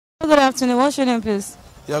afternoon. What's your name, please?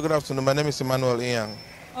 Yeah, good afternoon. My name is Emmanuel Iyang.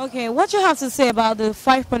 Okay, what do you have to say about the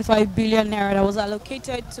 5.5 billion naira that was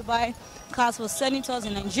allocated to buy cars for senators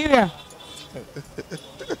in Nigeria?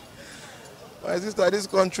 My sister, this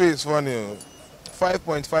country is funny.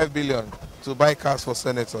 5.5 billion to buy cars for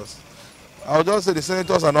senators. I'll just say the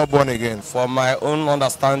senators are not born again. For my own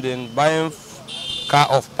understanding, buying car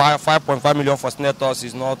of 5.5 million for senators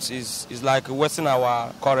is like wasting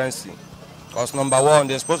our currency. Because number one,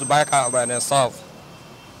 they're supposed to buy a car by themselves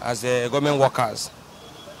as government workers.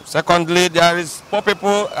 Secondly, there is poor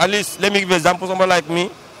people, at least let me give you an example, someone like me,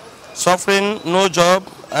 suffering, no job,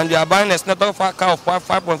 and they are buying a senator car of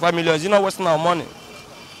 5.5 million. It's not wasting our money.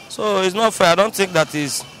 So it's not fair. I don't think that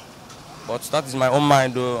is, but that is my own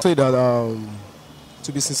mind though. Say that,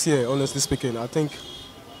 to be sincere, honestly speaking, I think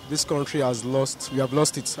this country has lost, we have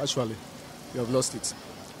lost it actually. We have lost it.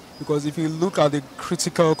 Because if you look at the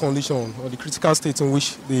critical condition or the critical state in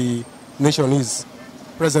which the nation is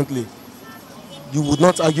presently, you would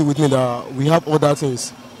not argue with me that we have other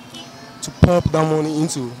things to pump that money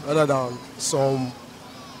into rather than some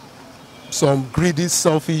greedy,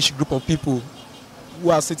 selfish group of people who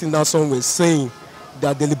are sitting down somewhere saying they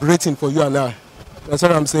are deliberating for you and I. That's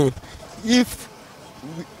what I'm saying. If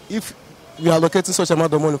we are allocating such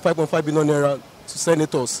amount of money, 5.5 billion naira to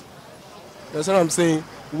senators, that's what I'm saying.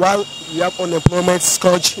 While we have unemployment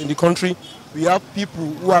scourge in the country, we have people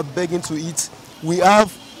who are begging to eat. We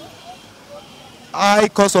have high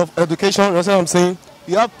cost of education. That's what I'm saying.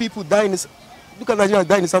 We have people dying. Look at Nigerians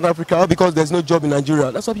dying in South Africa all because there's no job in Nigeria.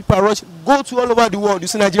 That's why people are rushing. Go to all over the world. You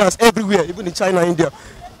see Nigerians everywhere, even in China, India.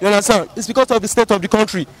 You understand? It's because of the state of the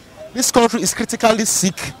country. This country is critically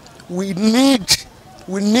sick. We need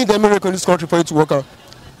a miracle in this country for it to work out.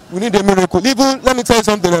 We need a miracle. Even, let me tell you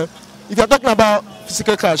something. If you're talking about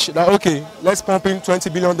physical cash, that okay, let's pump in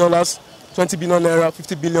 $20 billion, 20 billion naira,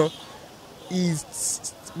 50 billion. We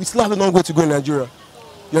still have a long way to go in Nigeria.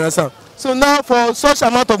 You understand? So now for such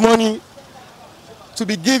amount of money to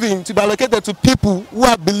be given, to be allocated to people who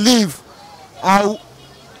I believe are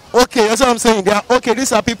okay, that's what I'm saying. They are okay,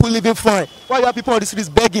 these are people living fine. Why you have people on the streets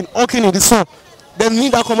begging, walking in the sun? They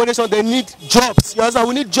need accommodation, they need jobs. You understand?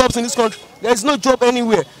 We need jobs in this country. There is no job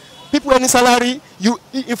anywhere. People earning salary,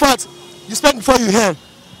 in fact, you spend before you earn.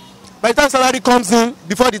 By the time salary comes in,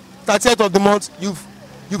 before the 30th of the month, you've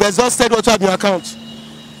exhausted what you have in your account.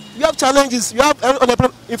 You have challenges. You have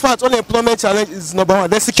in fact, unemployment challenge is number one.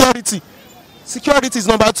 Then security. Security is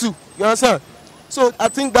number two. You understand? So I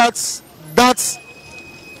think that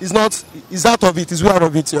is out of it. Is out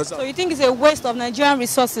of it. You understand? So you think it's a waste of Nigerian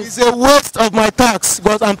resources? It's a waste of my tax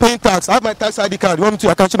because I'm paying tax. I have my tax ID card. You want me to?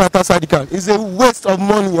 I can show my tax ID card. It's a waste of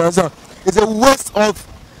money. You understand? It's a waste of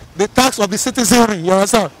the tax of the citizenry. You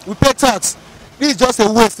understand? We pay tax. This is just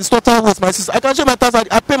a waste. It's total waste, my sister. I can show my tax ID.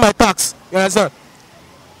 I pay my tax. You understand?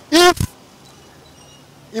 If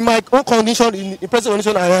in my own condition, in the present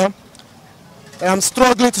condition I am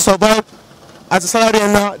struggling to survive as a salary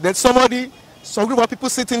earner, there's some group of people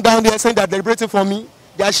sitting down there saying they're deliberating for me,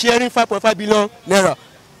 they are sharing 5.5 billion naira.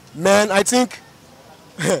 Man, I think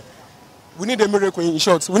we need a miracle in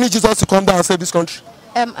short. We need Jesus to come down and save this country.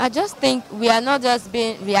 I just think we are not just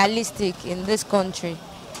being realistic in this country.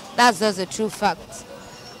 That's just a true fact.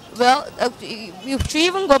 Well, you should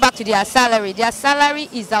even go back to their salary. Their salary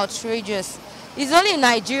is outrageous. It's only in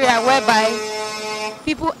Nigeria whereby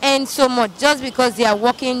people earn so much just because they are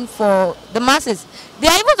working for the masses. They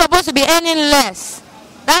are even supposed to be earning less.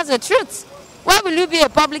 That's the truth. Why will you be a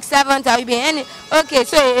public servant? Are you be earning? Okay,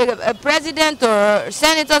 so a president or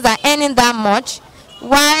senators are earning that much,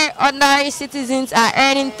 while ordinary citizens are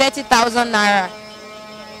earning 30,000 naira.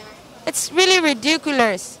 It's really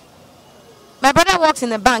ridiculous. My brother works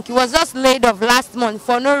in a bank. He was just laid off last month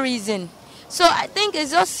for no reason. So I think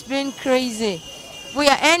it's just been crazy. We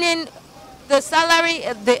are earning, the salary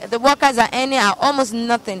the workers are earning are almost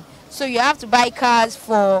nothing. So you have to buy cars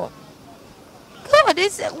for... God,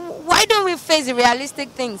 why don't we face the realistic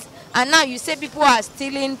things? And now you say people are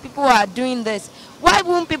stealing, people are doing this. Why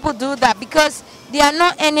won't people do that? Because they are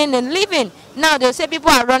not earning a living. Now they'll say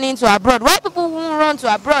people are running to abroad. Why people won't run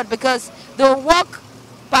to abroad? Because they'll work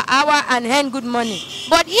per hour and earn good money.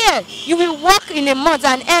 But here, you will work in a month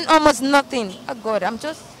and earn almost nothing. Oh God, I'm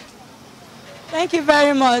just... Thank you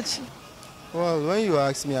very much. Well, when you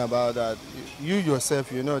ask me about that, you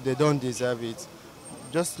yourself, you know they don't deserve it.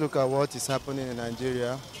 Just look at what is happening in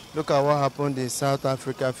Nigeria. Look at what happened in South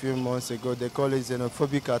Africa a few months ago. They call it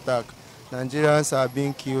xenophobic attack. Nigerians are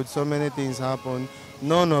being killed. So many things happen.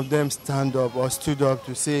 None of them stand up or stood up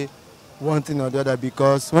to say one thing or the other,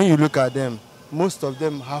 because when you look at them, most of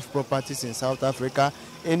them have properties in South Africa.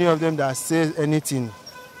 Any of them that says anything,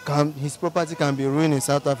 his property can be ruined in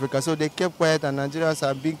South Africa. So they kept quiet and Nigerians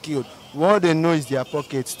are being killed. What they know is their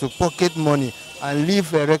pockets, to pocket money and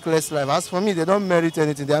live a reckless life. As for me, they don't merit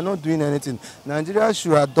anything. They are not doing anything. Nigeria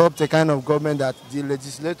should adopt a kind of government that the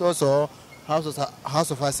legislators or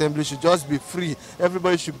House of Assembly should just be free.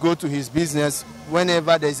 Everybody should go to his business.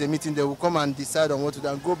 Whenever there is a meeting, they will come and decide on what to do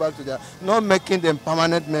and go back to their, not making them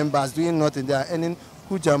permanent members, doing nothing. They are earning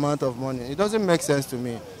huge amount of money. It doesn't make sense to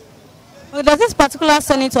me. Well, there's this particular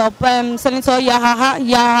senator, Senator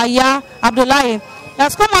Yahaya Abdullahi,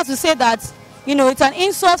 has come out to say that, you know, it's an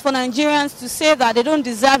insult for Nigerians to say that they don't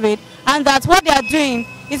deserve it, and that what they are doing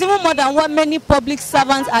is even more than what many public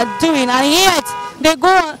servants are doing, and yet they go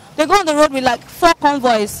on the road with like 4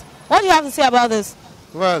 convoys. What do you have to say about this?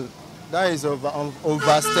 Well, that is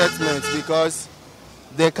overstatement, because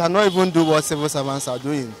they cannot even do what civil servants are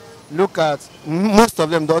doing. Look at, most of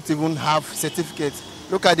them don't even have certificates.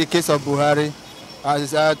 Look at the case of Buhari.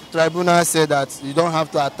 As a tribunal said that you don't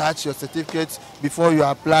have to attach your certificates before you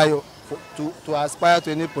apply to aspire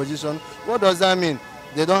to any position. What does that mean?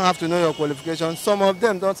 They don't have to know your qualifications. Some of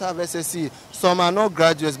them don't have SSC. Some are not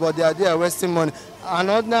graduates, but they are there wasting money. An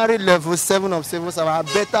ordinary level 7 of civil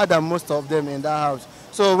servants are better than most of them in that house.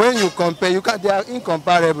 So when you compare, they are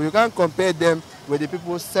incomparable. You can't compare them with the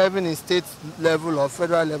people serving in state level or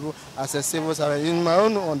federal level as a civil servant. In my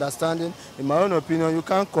own understanding, in my own opinion, you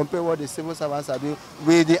can't compare what the civil servants are doing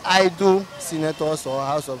with the idle senators or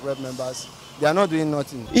House of Rep members. They are not doing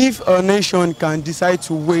nothing. If a nation can decide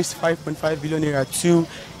to waste 5.5 billion naira to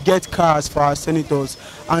get cars for our senators,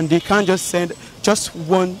 and they can't just send just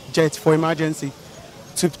one jet for emergency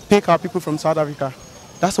to pick our people from South Africa,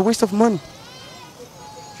 that's a waste of money.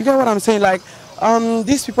 You get what I'm saying? Like,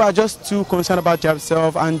 these people are just too concerned about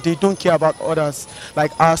themselves and they don't care about others,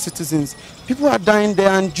 like our citizens. People are dying there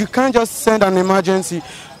and you can't just send an emergency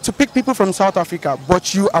to pick people from South Africa,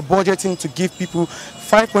 but you are budgeting to give people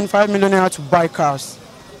 5.5 million naira to buy cars.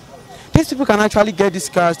 These people can actually get these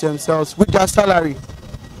cars themselves with their salary.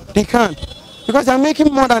 They can't, because they're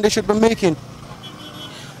making more than they should be making.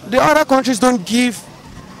 The other countries don't give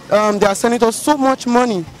their senators so much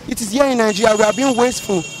money. It is here in Nigeria we are being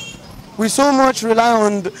wasteful. We so much rely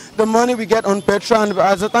on the money we get on petrol, and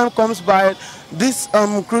as the time comes by, this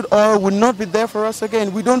crude oil will not be there for us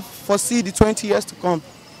again. We don't foresee the 20 years to come.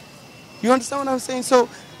 You understand what I'm saying? So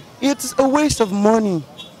it's a waste of money.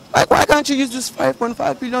 Like, why can't you use this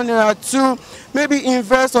 5.5 billion naira to maybe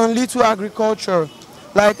invest on little agriculture?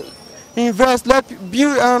 Like, invest,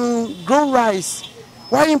 grow rice.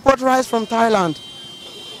 Why import rice from Thailand?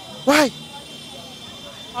 Why?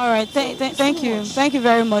 All right, thank you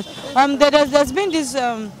very much. There's been this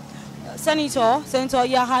Senator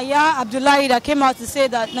Yahaya Abdullahi that came out to say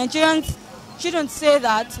that Nigerians shouldn't say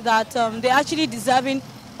that they're actually deserving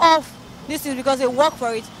of this is because they work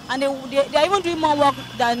for it, and they're even doing more work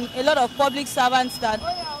than a lot of public servants that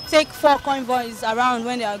take 4 convoys around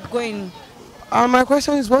when they are going. My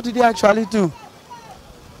question is, what do they actually do?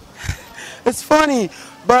 It's funny,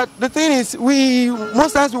 but the thing is,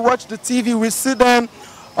 most times we watch the TV, we see them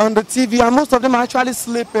on the TV, and most of them are actually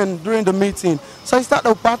sleeping during the meeting. So is that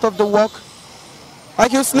a part of the work?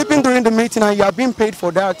 Like, you're sleeping during the meeting and you are being paid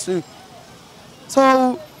for that too.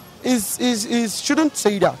 So shouldn't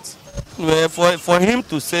say that. Well, for him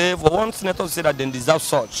to say, for one senator to say that they deserve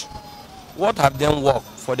such, what have them worked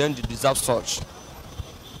for them to deserve such? Do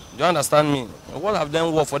you understand me? What have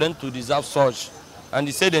them worked for them to deserve such? And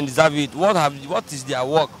they say they deserve it. What is their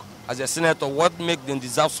work as a senator? What makes them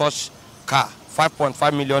deserve such car?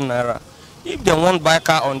 5.5 million naira. If they want to buy a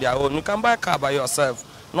car on their own, you can buy a car by yourself,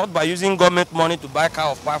 not by using government money to buy a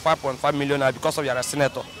car of 5.5 million naira because of you're a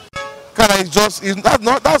senator.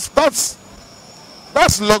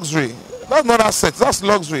 That's luxury. That's not asset. That's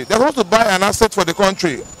luxury. They want to buy an asset for the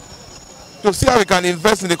country, to see how we can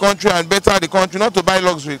invest in the country and better the country, not to buy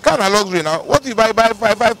luxury. Kind of luxury now. What do you buy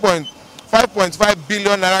 5.5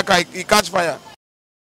 billion naira car? It catch fire.